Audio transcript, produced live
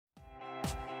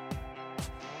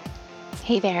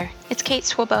Hey there, it's Kate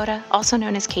Swoboda, also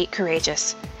known as Kate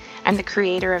Courageous. I'm the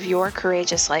creator of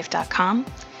YourCourageousLife.com,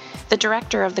 the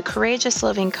director of the Courageous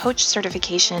Living Coach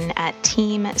certification at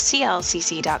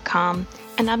TeamCLCC.com,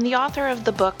 and I'm the author of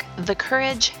the book The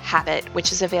Courage Habit,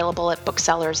 which is available at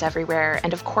booksellers everywhere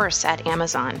and of course at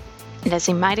Amazon. And as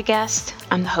you might have guessed,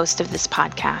 I'm the host of this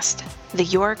podcast, the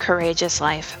Your Courageous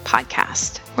Life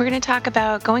podcast. We're going to talk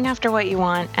about going after what you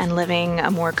want and living a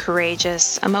more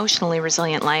courageous, emotionally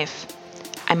resilient life.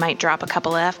 I might drop a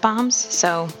couple of F-bombs,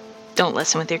 so don't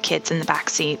listen with your kids in the back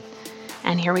seat.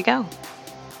 And here we go.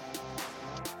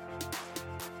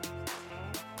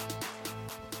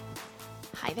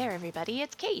 Hi there, everybody.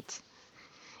 It's Kate.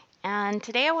 And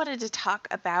today I wanted to talk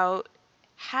about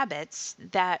habits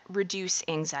that reduce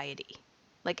anxiety,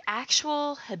 like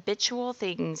actual habitual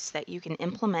things that you can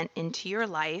implement into your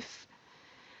life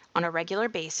on a regular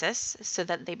basis so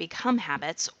that they become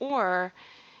habits, or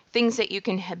things that you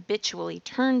can habitually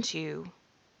turn to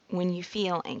when you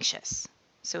feel anxious.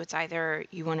 So it's either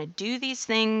you want to do these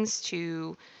things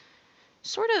to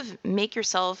sort of make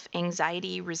yourself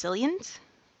anxiety resilient,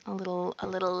 a little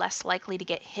less likely to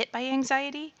get hit by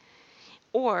anxiety,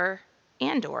 or you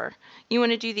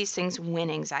want to do these things when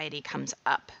anxiety comes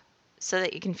up so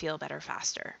that you can feel better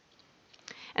faster.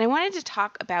 And I wanted to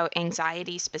talk about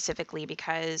anxiety specifically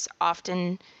because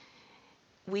often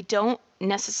we don't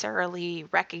necessarily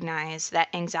recognize that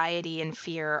anxiety and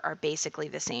fear are basically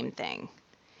the same thing.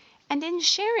 And in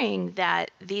sharing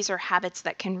that these are habits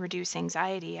that can reduce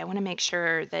anxiety, I want to make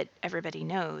sure that everybody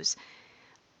knows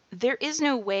there is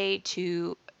no way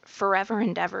to forever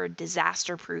and ever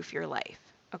disaster-proof your life,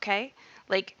 okay?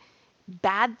 Like,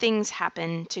 bad things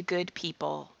happen to good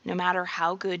people, no matter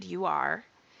how good you are.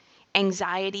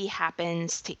 Anxiety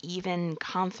happens to even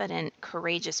confident,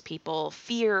 courageous people.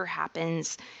 Fear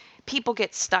happens. People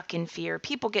get stuck in fear.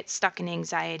 People get stuck in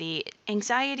anxiety.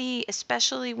 Anxiety,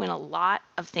 especially when a lot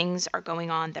of things are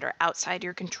going on that are outside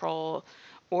your control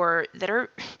or that are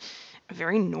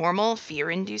very normal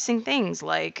fear-inducing things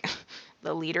like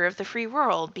the leader of the free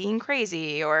world being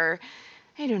crazy, or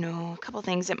I don't know, a couple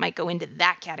things that might go into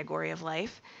that category of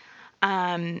life.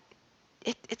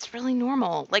 It's really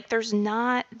normal. Like, there's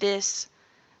not this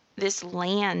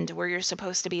land where you're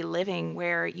supposed to be living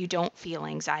where you don't feel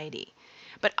anxiety.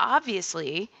 But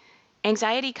obviously,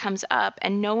 anxiety comes up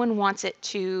and no one wants it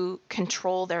to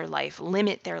control their life,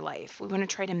 limit their life. We want to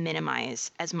try to minimize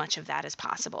as much of that as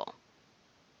possible.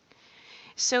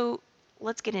 So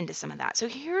let's get into some of that. So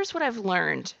here's what I've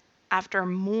learned after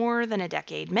more than a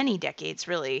decade, many decades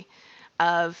really,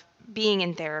 of being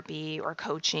in therapy or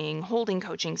coaching, holding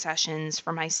coaching sessions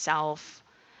for myself,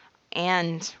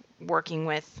 and working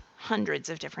with hundreds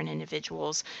of different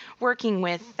individuals, working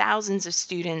with thousands of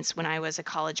students when I was a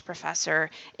college professor,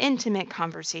 intimate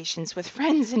conversations with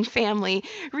friends and family,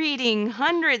 reading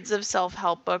hundreds of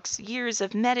self-help books, years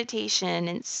of meditation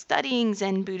and studying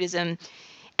Zen Buddhism,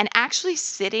 and actually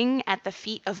sitting at the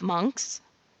feet of monks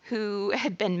who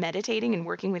had been meditating and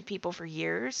working with people for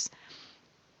years.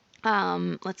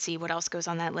 Let's see what else goes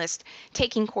on that list.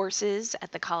 Taking courses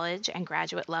at the college and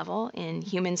graduate level in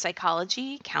human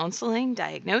psychology, counseling,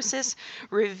 diagnosis,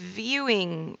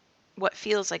 reviewing what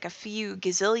feels like a few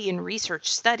gazillion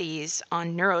research studies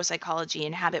on neuropsychology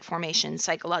and habit formation,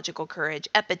 psychological courage,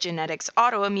 epigenetics,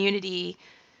 autoimmunity.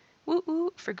 Woo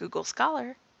woo for Google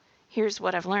Scholar. Here's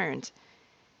what I've learned.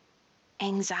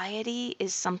 Anxiety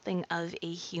is something of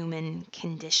a human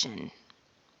condition.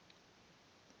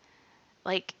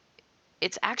 Like,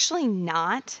 it's actually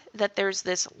not that there's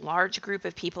this large group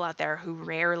of people out there who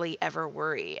rarely ever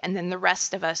worry, and then the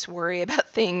rest of us worry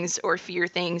about things or fear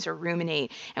things or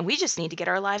ruminate, and we just need to get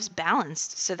our lives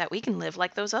balanced so that we can live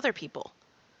like those other people.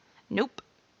 Nope.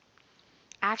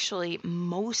 Actually,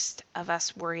 most of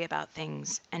us worry about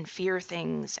things and fear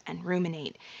things and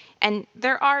ruminate. And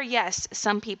there are, yes,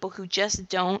 some people who just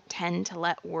don't tend to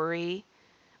let worry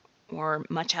or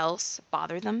much else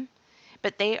bother them.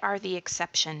 But they are the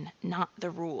exception, not the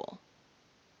rule.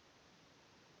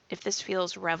 If this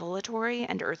feels revelatory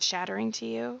and earth-shattering to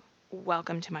you,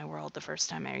 welcome to my world the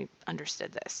first time I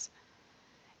understood this.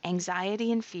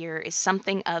 Anxiety and fear is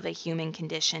something of a human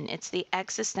condition. It's the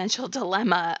existential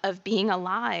dilemma of being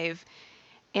alive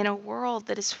in a world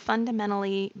that is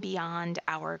fundamentally beyond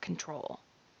our control.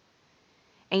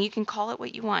 And you can call it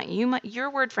what you want.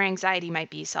 Your word for anxiety might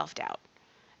be self-doubt.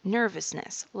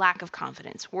 Nervousness, lack of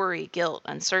confidence, worry, guilt,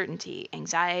 uncertainty,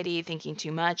 anxiety, thinking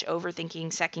too much,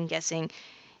 overthinking, second-guessing,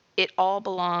 it all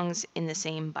belongs in the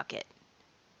same bucket,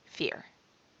 fear.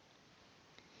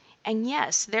 And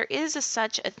yes, there is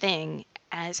such a thing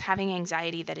as having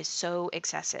anxiety that is so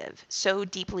excessive, so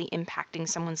deeply impacting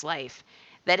someone's life,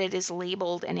 that it is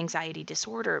labeled an anxiety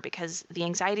disorder, because the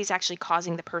anxiety is actually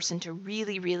causing the person to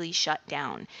really, really shut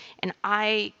down. And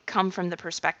I come from the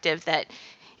perspective that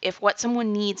if what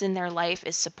someone needs in their life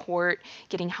is support,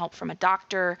 getting help from a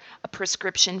doctor, a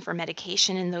prescription for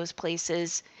medication in those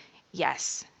places,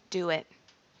 yes, do it.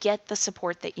 Get the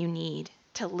support that you need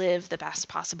to live the best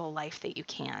possible life that you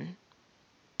can.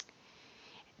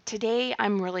 Today,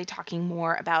 I'm really talking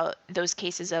more about those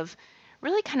cases of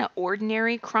really kind of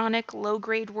ordinary chronic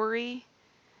low-grade worry.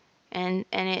 And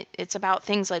it's about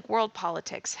things like world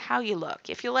politics, how you look,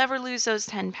 if you'll ever lose those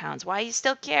 10 pounds, why you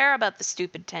still care about the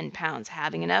stupid 10 pounds,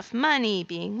 having enough money,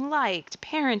 being liked,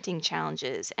 parenting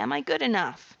challenges, am I good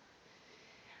enough?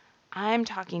 I'm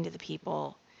talking to the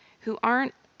people who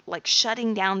aren't like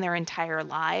shutting down their entire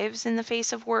lives in the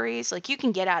face of worries. Like, you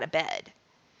can get out of bed,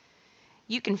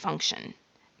 you can function,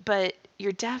 but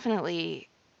you're definitely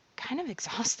kind of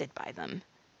exhausted by them.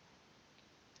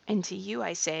 And to you,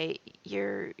 I say,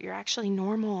 you're actually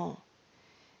normal.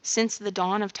 Since the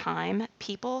dawn of time,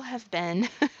 people have been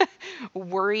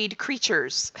worried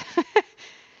creatures.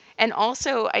 And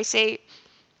also, I say,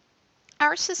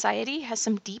 our society has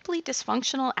some deeply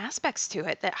dysfunctional aspects to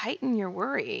it that heighten your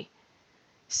worry.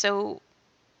 So,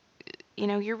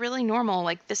 you're really normal.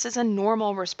 Like, this is a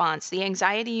normal response. The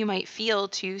anxiety you might feel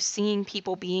to seeing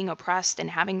people being oppressed and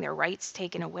having their rights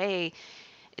taken away,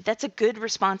 that's a good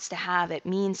response to have. It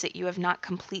means that you have not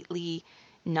completely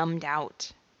numbed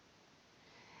out.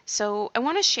 So I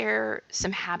want to share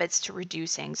some habits to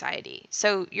reduce anxiety.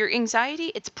 So your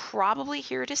anxiety, it's probably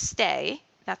here to stay.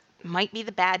 That might be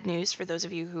the bad news for those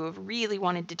of you who have really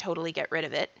wanted to totally get rid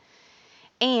of it.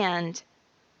 And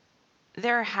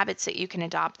there are habits that you can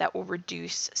adopt that will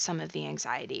reduce some of the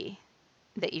anxiety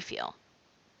that you feel.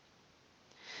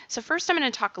 So first, I'm going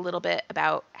to talk a little bit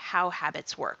about how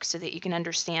habits work so that you can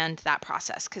understand that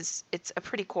process, because it's a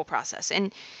pretty cool process.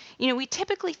 And, we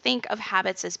typically think of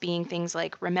habits as being things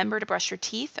like remember to brush your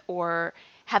teeth or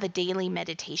have a daily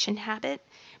meditation habit,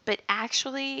 but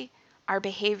actually our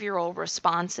behavioral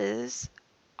responses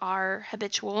are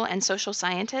habitual, and social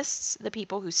scientists, the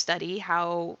people who study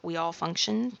how we all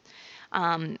function,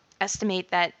 estimate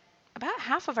that about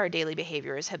half of our daily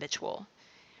behavior is habitual,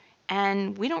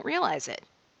 and we don't realize it.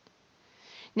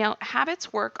 Now,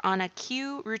 habits work on a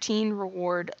cue, routine,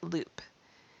 reward loop.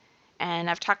 And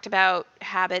I've talked about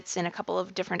habits in a couple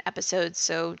of different episodes,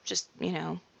 so just, we're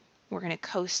going to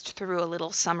coast through a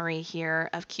little summary here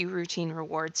of cue, routine,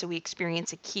 reward. So we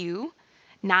experience a cue,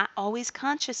 not always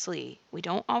consciously. We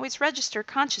don't always register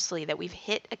consciously that we've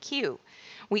hit a cue.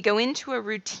 We go into a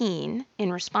routine in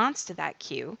response to that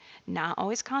cue, not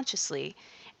always consciously,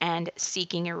 and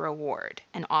seeking a reward.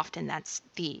 And often that's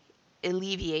the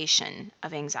alleviation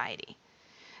of anxiety.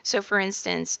 So for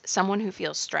instance, someone who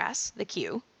feels stress, the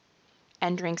cue,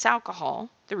 and drinks alcohol,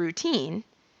 the routine,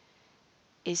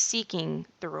 is seeking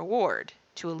the reward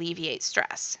to alleviate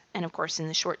stress. And of course, in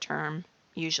the short term,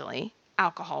 usually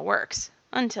alcohol works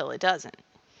until it doesn't.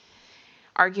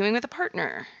 Arguing with a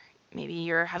partner. Maybe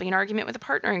you're having an argument with a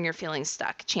partner and you're feeling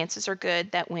stuck. Chances are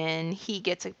good that when he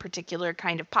gets a particular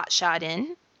kind of pot shot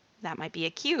in, that might be a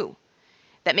cue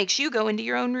that makes you go into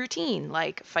your own routine,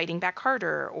 like fighting back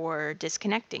harder or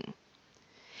disconnecting.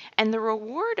 And the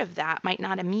reward of that might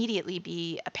not immediately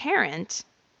be apparent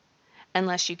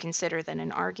unless you consider that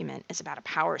an argument is about a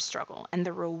power struggle. And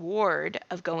the reward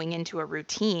of going into a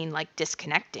routine like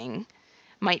disconnecting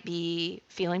might be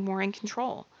feeling more in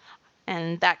control.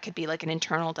 And that could be like an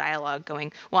internal dialogue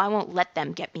going, well, I won't let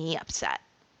them get me upset.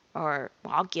 Or,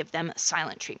 well, I'll give them a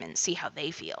silent treatment and see how they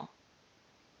feel.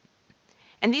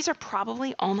 And these are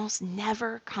probably almost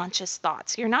never conscious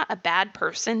thoughts. You're not a bad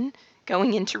person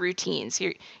going into routines.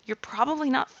 You're probably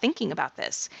not thinking about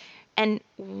this. And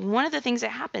one of the things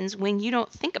that happens when you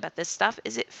don't think about this stuff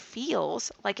is it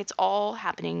feels like it's all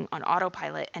happening on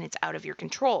autopilot and it's out of your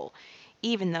control,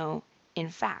 even though, in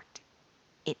fact,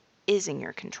 it is in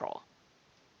your control.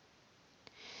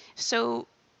 So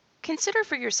consider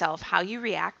for yourself how you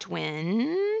react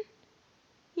when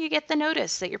you get the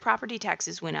notice that your property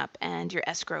taxes went up and your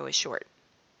escrow is short.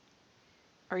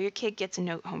 Or your kid gets a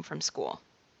note home from school.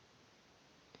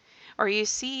 Or you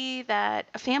see that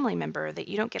a family member that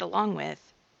you don't get along with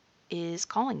is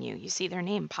calling you. You see their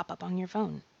name pop up on your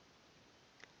phone.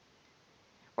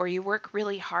 Or you work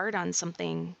really hard on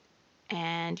something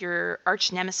and your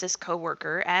arch nemesis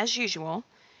coworker, as usual,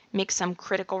 makes some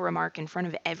critical remark in front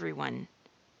of everyone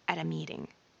at a meeting.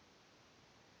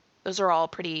 Those are all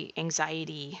pretty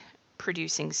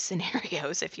anxiety-producing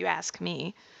scenarios, if you ask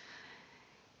me.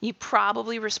 You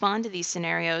probably respond to these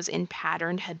scenarios in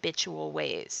patterned, habitual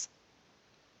ways.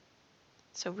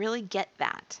 So really get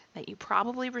that you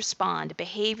probably respond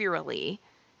behaviorally,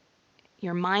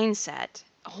 your mindset,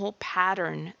 a whole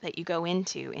pattern that you go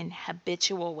into in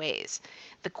habitual ways.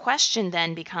 The question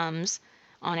then becomes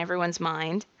on everyone's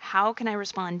mind, how can I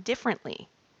respond differently?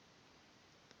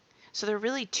 So there are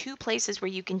really two places where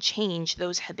you can change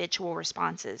those habitual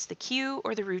responses, the cue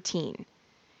or the routine.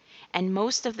 And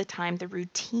most of the time, the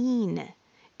routine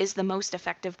is the most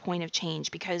effective point of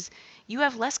change because you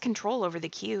have less control over the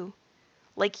cue.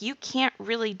 Like, you can't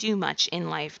really do much in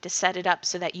life to set it up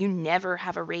so that you never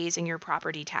have a raise in your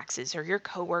property taxes, or your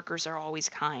coworkers are always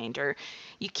kind, or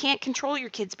you can't control your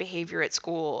kids' behavior at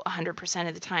school 100%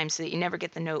 of the time so that you never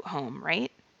get the note home, right?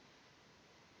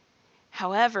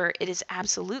 However, it is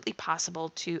absolutely possible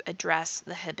to address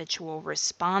the habitual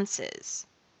responses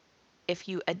if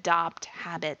you adopt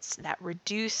habits that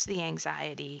reduce the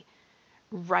anxiety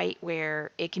right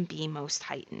where it can be most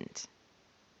heightened.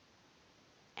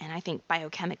 And I think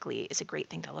biochemically is a great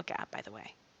thing to look at, by the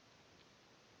way.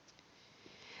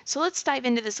 So let's dive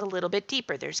into this a little bit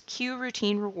deeper. There's cue,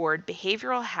 routine, reward,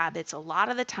 behavioral habits. A lot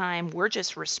of the time, we're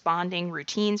just responding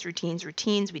routines.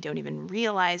 We don't even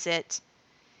realize it.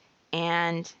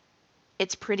 And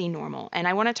it's pretty normal. And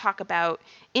I want to talk about,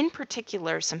 in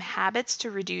particular, some habits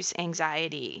to reduce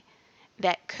anxiety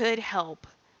that could help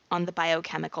on the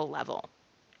biochemical level.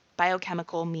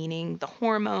 Biochemical meaning the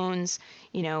hormones,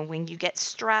 when you get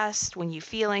stressed, when you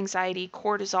feel anxiety,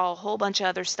 cortisol, a whole bunch of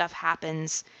other stuff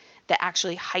happens that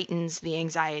actually heightens the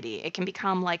anxiety. It can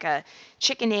become like a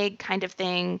chicken egg kind of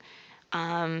thing.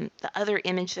 The other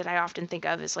image that I often think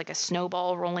of is like a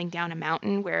snowball rolling down a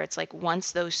mountain, where it's like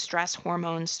once those stress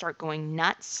hormones start going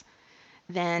nuts,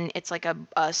 then it's like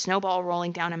a snowball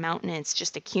rolling down a mountain, and it's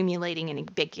just accumulating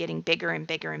and getting bigger and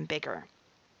bigger and bigger.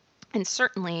 And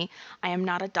certainly, I am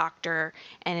not a doctor,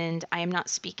 and I am not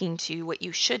speaking to what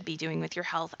you should be doing with your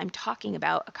health. I'm talking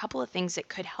about a couple of things that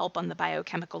could help on the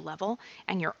biochemical level,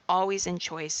 and you're always in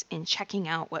choice in checking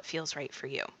out what feels right for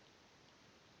you.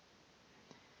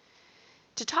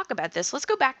 To talk about this, let's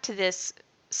go back to this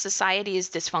society is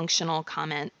dysfunctional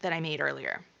comment that I made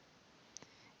earlier.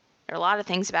 There are a lot of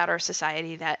things about our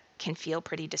society that can feel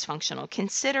pretty dysfunctional.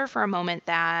 Consider for a moment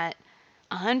that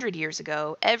 100 years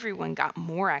ago, everyone got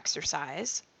more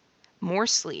exercise, more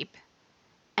sleep,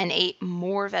 and ate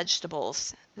more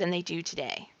vegetables than they do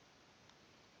today.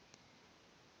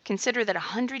 Consider that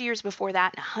 100 years before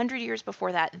that and 100 years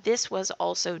before that, this was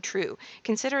also true.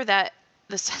 Consider that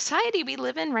the society we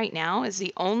live in right now is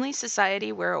the only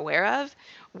society we're aware of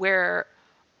where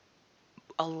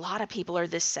a lot of people are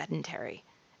this sedentary,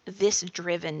 this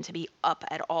driven to be up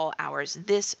at all hours,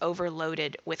 this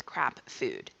overloaded with crap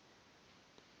food.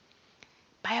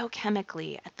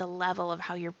 Biochemically, at the level of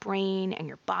how your brain and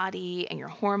your body and your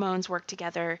hormones work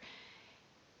together,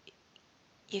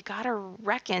 you got to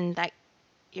reckon that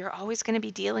you're always going to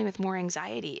be dealing with more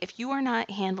anxiety if you are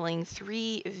not handling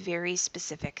three very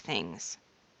specific things: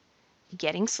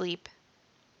 getting sleep,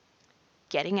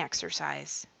 getting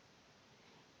exercise,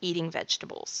 eating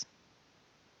vegetables.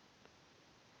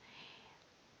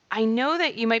 I know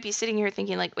that you might be sitting here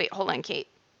thinking like, wait, hold on, Kate.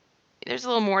 There's a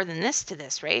little more than this to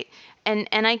this, right? And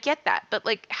I get that, but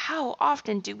like, how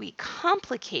often do we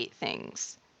complicate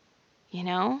things?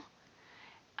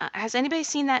 Has anybody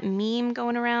seen that meme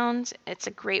going around? It's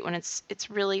a great one. It's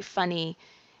really funny.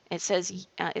 It says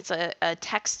it's a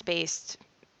text-based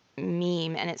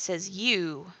meme, and it says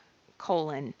you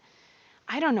colon.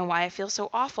 I don't know why I feel so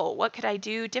awful. What could I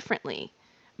do differently?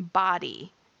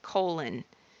 Body colon.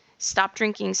 Stop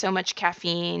drinking so much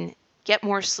caffeine. Get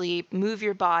more sleep. Move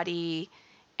your body,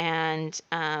 and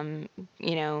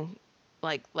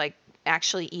like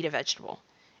actually eat a vegetable.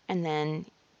 And then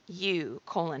you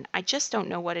colon, I just don't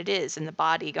know what it is, and the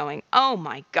body going, oh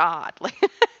my God,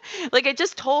 like I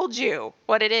just told you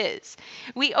what it is.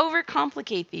 We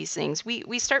overcomplicate these things.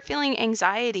 We start feeling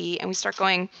anxiety, and we start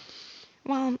going,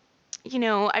 well,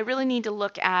 I really need to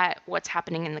look at what's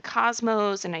happening in the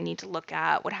cosmos, and I need to look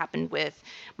at what happened with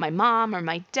my mom or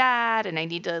my dad, and I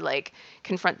need to like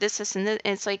confront this, and this.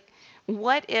 And it's like,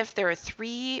 what if there are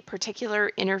three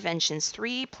particular interventions,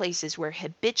 three places where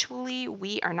habitually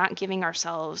we are not giving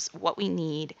ourselves what we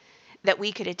need, that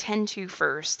we could attend to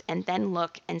first and then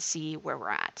look and see where we're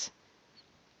at?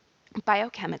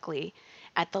 Biochemically,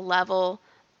 at the level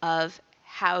of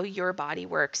how your body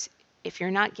works, if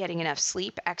you're not getting enough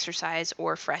sleep, exercise,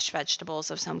 or fresh vegetables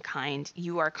of some kind,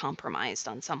 you are compromised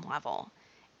on some level.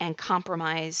 And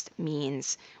compromised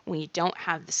means when you don't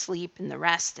have the sleep and the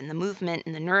rest and the movement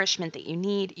and the nourishment that you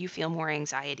need, you feel more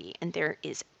anxiety. And there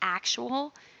is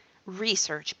actual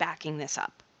research backing this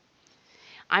up.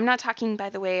 I'm not talking, by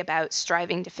the way, about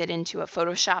striving to fit into a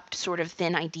photoshopped sort of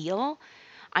thin ideal.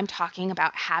 I'm talking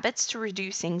about habits to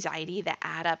reduce anxiety that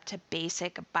add up to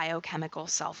basic biochemical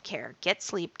self-care. Get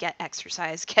sleep, get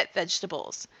exercise, get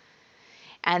vegetables.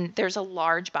 And there's a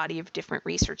large body of different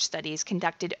research studies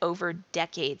conducted over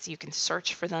decades. You can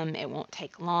search for them, it won't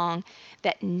take long,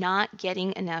 that not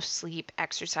getting enough sleep,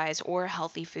 exercise, or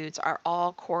healthy foods are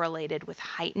all correlated with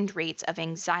heightened rates of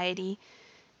anxiety,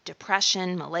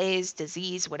 depression, malaise,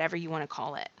 disease, whatever you want to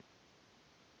call it.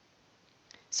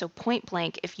 So, point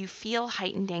blank, if you feel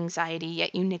heightened anxiety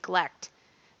yet you neglect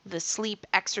the sleep,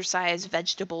 exercise,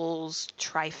 vegetables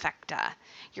trifecta,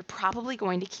 you're probably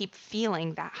going to keep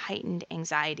feeling that heightened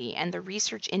anxiety. And the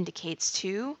research indicates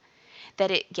too that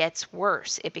it gets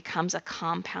worse. It becomes a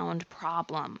compound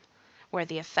problem where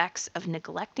the effects of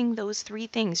neglecting those three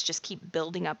things just keep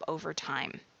building up over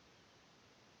time.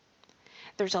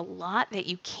 There's a lot that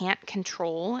you can't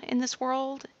control in this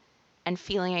world, and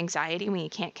feeling anxiety when you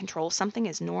can't control something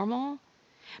is normal.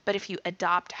 But if you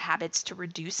adopt habits to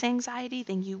reduce anxiety,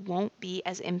 then you won't be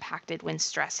as impacted when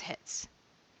stress hits.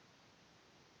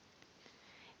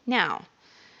 Now,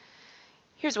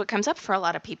 here's what comes up for a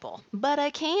lot of people. But I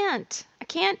can't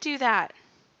do that.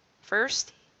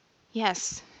 First,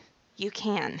 yes, you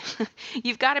can.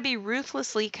 You've got to be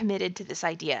ruthlessly committed to this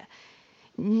idea.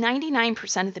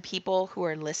 99% of the people who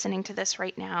are listening to this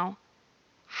right now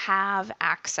have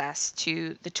access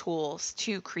to the tools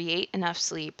to create enough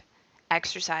sleep,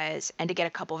 exercise, and to get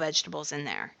a couple vegetables in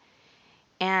there.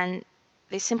 And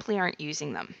they simply aren't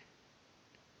using them.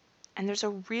 And there's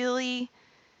a really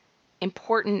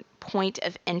important point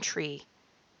of entry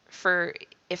for,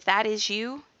 if that is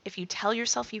you, if you tell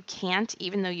yourself you can't,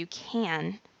 even though you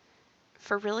can,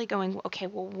 for really going, okay,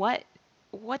 well,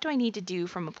 what do I need to do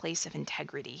from a place of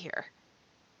integrity here?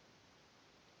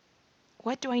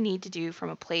 What do I need to do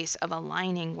from a place of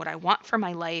aligning what I want for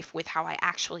my life with how I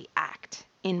actually act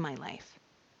in my life?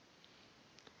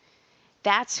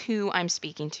 That's who I'm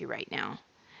speaking to right now.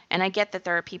 And I get that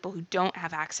there are people who don't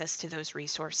have access to those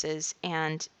resources,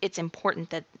 and it's important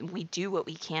that we do what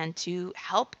we can to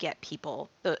help get people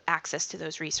the access to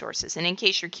those resources. And in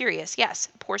case you're curious, yes,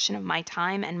 a portion of my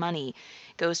time and money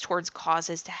goes towards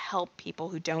causes to help people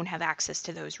who don't have access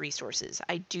to those resources.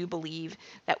 I do believe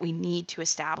that we need to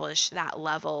establish that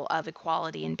level of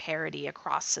equality and parity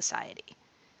across society.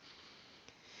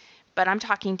 But I'm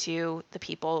talking to the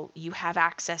people you have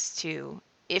access to.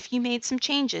 If you made some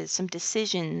changes, some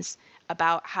decisions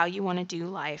about how you want to do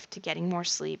life, to getting more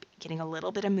sleep, getting a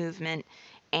little bit of movement,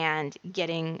 and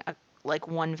getting like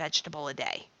one vegetable a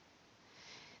day.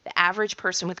 The average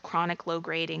person with chronic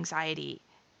low-grade anxiety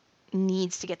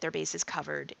needs to get their bases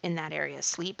covered in that area.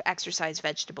 Sleep, exercise,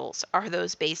 vegetables are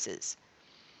those bases.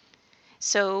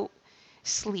 So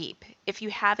sleep. If you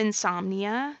have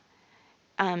insomnia,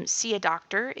 see a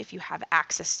doctor if you have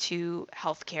access to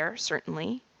healthcare,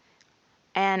 certainly.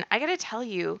 And I got to tell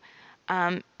you,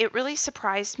 it really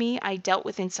surprised me. I dealt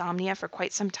with insomnia for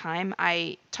quite some time.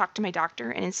 I talked to my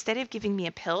doctor, and instead of giving me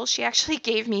a pill, she actually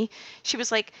she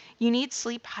was like, you need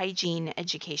sleep hygiene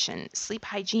education. Sleep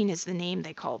hygiene is the name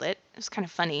they called it. It was kind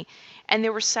of funny. And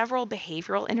there were several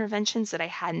behavioral interventions that I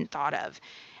hadn't thought of.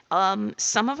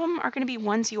 Some of them are going to be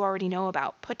ones you already know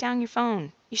about. Put down your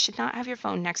phone. You should not have your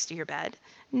phone next to your bed.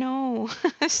 No,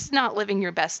 this is not living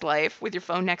your best life with your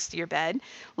phone next to your bed,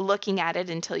 looking at it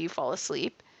until you fall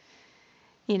asleep.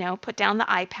 Put down the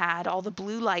iPad, all the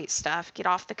blue light stuff, get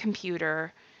off the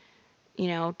computer.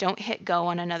 Don't hit go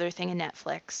on another thing in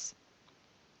Netflix.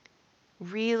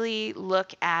 Really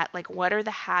look at, like, what are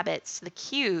the habits, the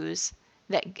cues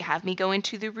that have me go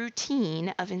into the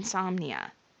routine of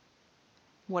insomnia?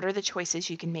 What are the choices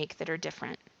you can make that are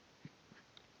different?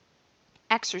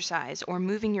 Exercise or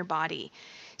moving your body.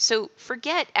 So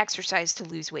forget exercise to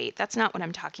lose weight. That's not what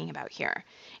I'm talking about here.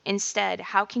 Instead,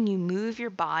 how can you move your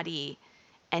body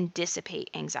and dissipate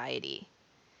anxiety?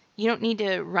 You don't need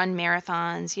to run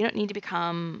marathons. You don't need to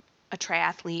become a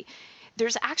triathlete.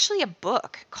 There's actually a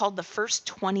book called The First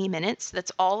 20 Minutes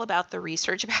that's all about the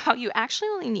research about how you actually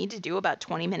only need to do about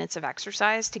 20 minutes of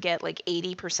exercise to get like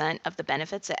 80% of the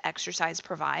benefits that exercise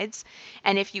provides.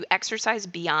 And if you exercise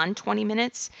beyond 20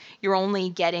 minutes, you're only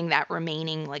getting that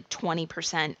remaining like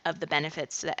 20% of the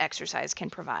benefits that exercise can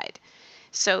provide.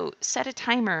 So set a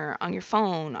timer on your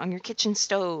phone, on your kitchen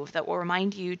stove that will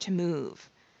remind you to move.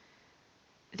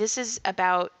 This is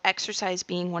about exercise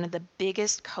being one of the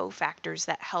biggest cofactors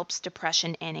that helps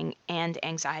depression and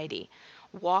anxiety.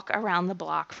 Walk around the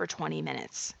block for 20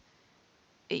 minutes.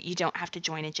 You don't have to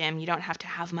join a gym. You don't have to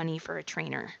have money for a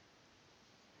trainer.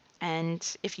 And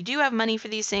if you do have money for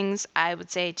these things, I would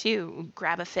say too,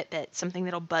 grab a Fitbit, something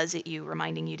that'll buzz at you,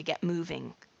 reminding you to get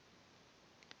moving.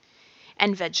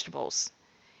 And vegetables.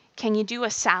 Can you do a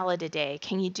salad a day?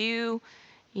 Can you do,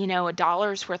 a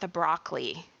dollar's worth of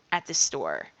broccoli at the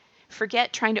store?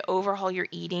 Forget trying to overhaul your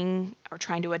eating or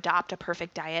trying to adopt a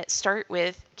perfect diet. Start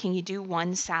with, can you do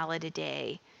one salad a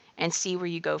day and see where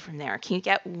you go from there? Can you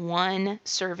get one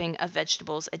serving of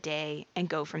vegetables a day and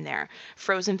go from there?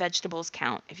 Frozen vegetables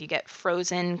count. If you get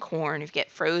frozen corn, if you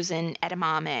get frozen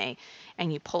edamame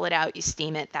and you pull it out, you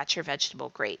steam it, that's your vegetable.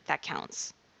 Great, that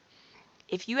counts.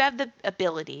 If you have the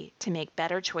ability to make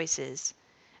better choices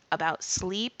about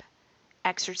sleep,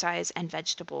 exercise, and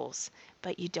vegetables,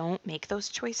 but you don't make those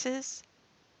choices,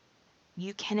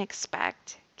 you can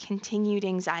expect continued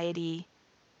anxiety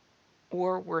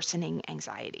or worsening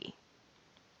anxiety.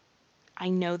 I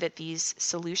know that these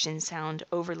solutions sound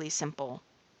overly simple.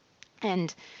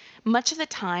 And much of the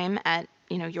time at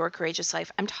Your Courageous Life,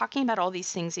 I'm talking about all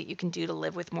these things that you can do to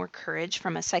live with more courage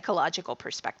from a psychological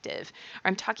perspective. Or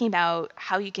I'm talking about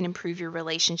how you can improve your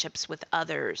relationships with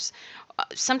others.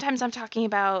 Sometimes I'm talking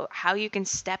about how you can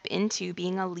step into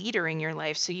being a leader in your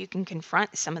life so you can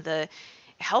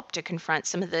help to confront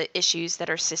some of the issues that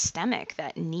are systemic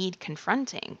that need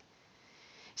confronting.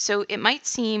 So it might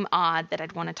seem odd that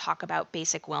I'd want to talk about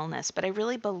basic wellness, but I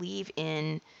really believe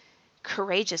in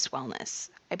courageous wellness.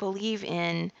 I believe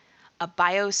in a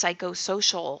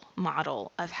biopsychosocial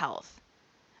model of health.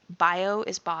 Bio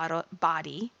is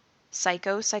body,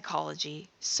 psycho, psychology,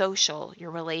 social,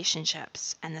 your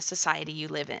relationships, and the society you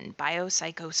live in.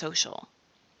 Biopsychosocial.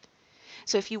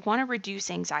 So if you want to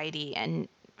reduce anxiety and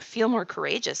feel more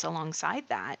courageous alongside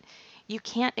that, you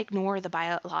can't ignore the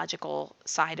biological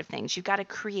side of things. You've got to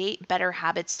create better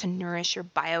habits to nourish your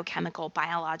biochemical,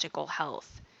 biological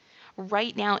health.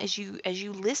 Right now, as you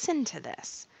listen to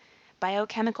this,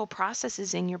 biochemical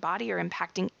processes in your body are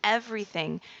impacting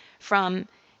everything from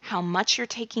how much you're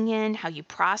taking in, how you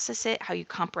process it, how you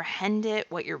comprehend it,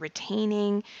 what you're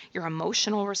retaining, your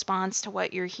emotional response to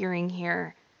what you're hearing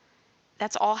here.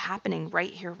 That's all happening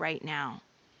right here, right now.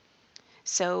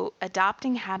 So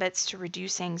adopting habits to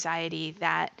reduce anxiety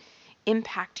that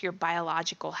impact your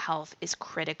biological health is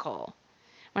critical.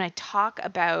 When I talk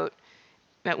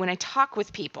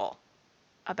with people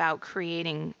about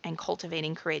creating and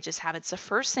cultivating courageous habits, the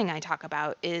first thing I talk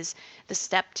about is the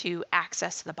step to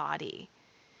access the body.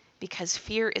 Because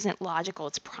fear isn't logical,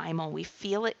 it's primal. We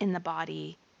feel it in the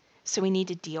body, so we need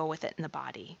to deal with it in the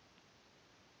body.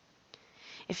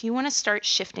 If you want to start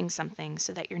shifting something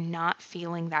so that you're not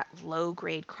feeling that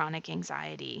low-grade chronic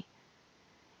anxiety,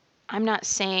 I'm not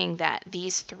saying that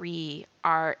these 3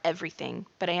 are everything,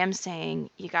 but I am saying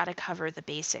you got to cover the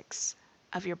basics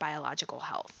of your biological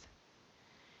health.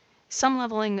 Some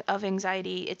leveling of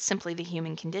anxiety, it's simply the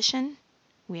human condition.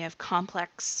 We have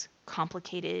complex,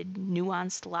 complicated,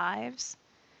 nuanced lives,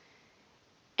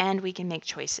 and we can make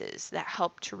choices that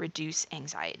help to reduce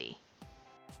anxiety.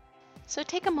 So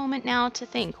take a moment now to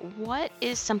think, what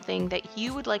is something that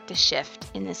you would like to shift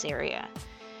in this area?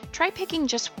 Try picking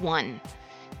just one.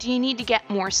 Do you need to get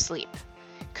more sleep?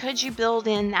 Could you build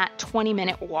in that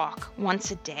 20-minute walk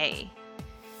once a day?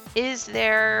 Is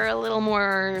there a little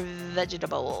more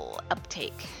vegetable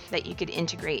uptake that you could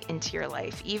integrate into your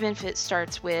life, even if it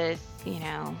starts with,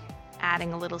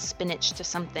 adding a little spinach to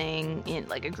something in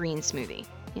like a green smoothie?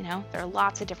 There are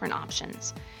lots of different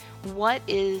options. What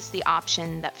is the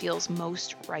option that feels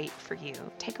most right for you?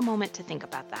 Take a moment to think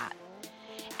about that.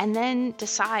 And then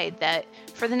decide that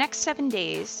for the next 7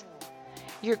 days,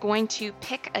 you're going to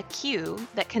pick a cue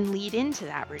that can lead into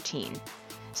that routine.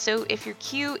 So if your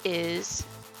cue is,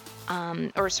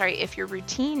 if your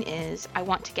routine is, I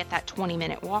want to get that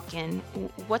 20-minute walk in,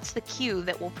 what's the cue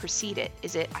that will precede it?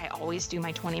 Is it, I always do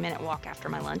my 20-minute walk after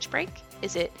my lunch break?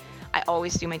 Is it, I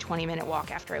always do my 20-minute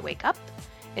walk after I wake up?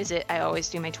 Is it, I always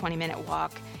do my 20-minute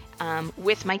walk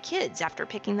with my kids after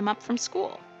picking them up from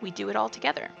school? We do it all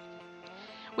together.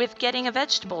 With getting a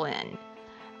vegetable in,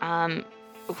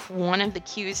 one of the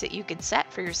cues that you could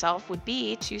set for yourself would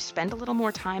be to spend a little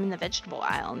more time in the vegetable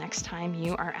aisle next time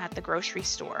you are at the grocery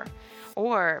store,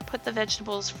 or put the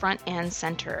vegetables front and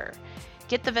center.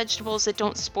 Get the vegetables that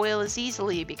don't spoil as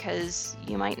easily, because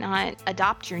you might not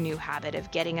adopt your new habit of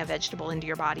getting a vegetable into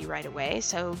your body right away.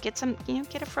 So get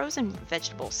a frozen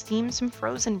vegetable, steam some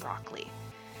frozen broccoli.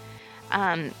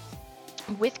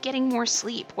 With getting more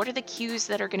sleep, what are the cues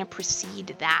that are going to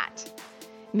precede that?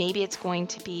 Maybe it's going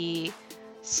to be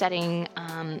setting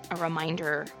a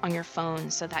reminder on your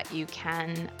phone so that you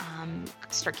can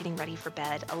start getting ready for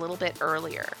bed a little bit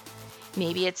earlier.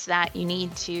 Maybe it's that you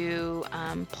need to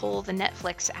pull the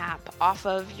Netflix app off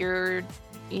of your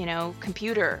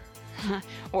computer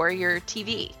or your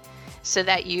TV so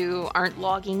that you aren't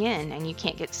logging in and you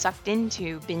can't get sucked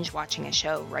into binge watching a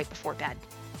show right before bed.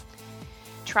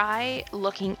 Try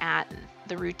looking at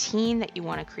the routine that you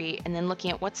want to create and then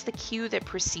looking at what's the cue that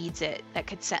precedes it that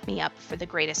could set me up for the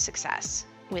greatest success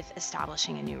with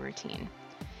establishing a new routine.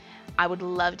 I would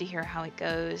love to hear how it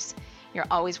goes. You're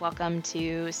always welcome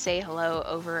to say hello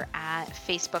over at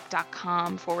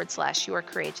facebook.com/Your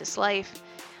Courageous Life.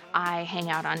 I hang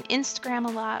out on Instagram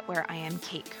a lot where I am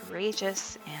Kate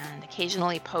Courageous and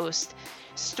occasionally post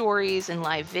stories and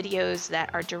live videos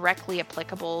that are directly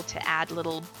applicable to add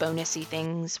little bonusy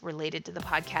things related to the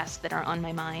podcast that are on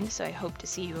my mind. So I hope to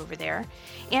see you over there.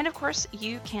 And of course,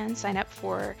 you can sign up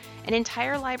for an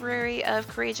entire library of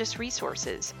courageous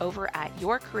resources over at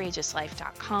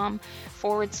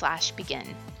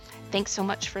yourcourageouslife.com/begin. Thanks so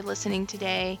much for listening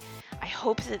today. I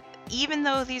hope that even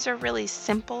though these are really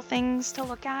simple things to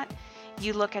look at,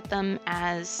 you look at them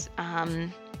as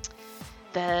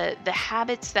the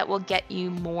habits that will get you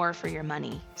more for your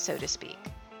money, so to speak.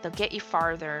 They'll get you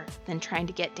farther than trying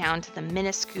to get down to the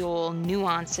minuscule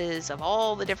nuances of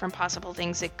all the different possible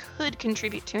things that could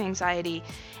contribute to anxiety,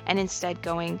 and instead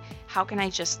going, how can I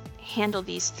just handle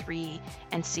these 3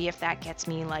 and see if that gets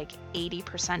me like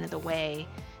 80% of the way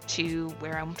to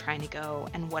where I'm trying to go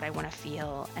and what I want to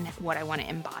feel and what I want to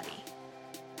embody.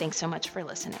 Thanks so much for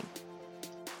listening.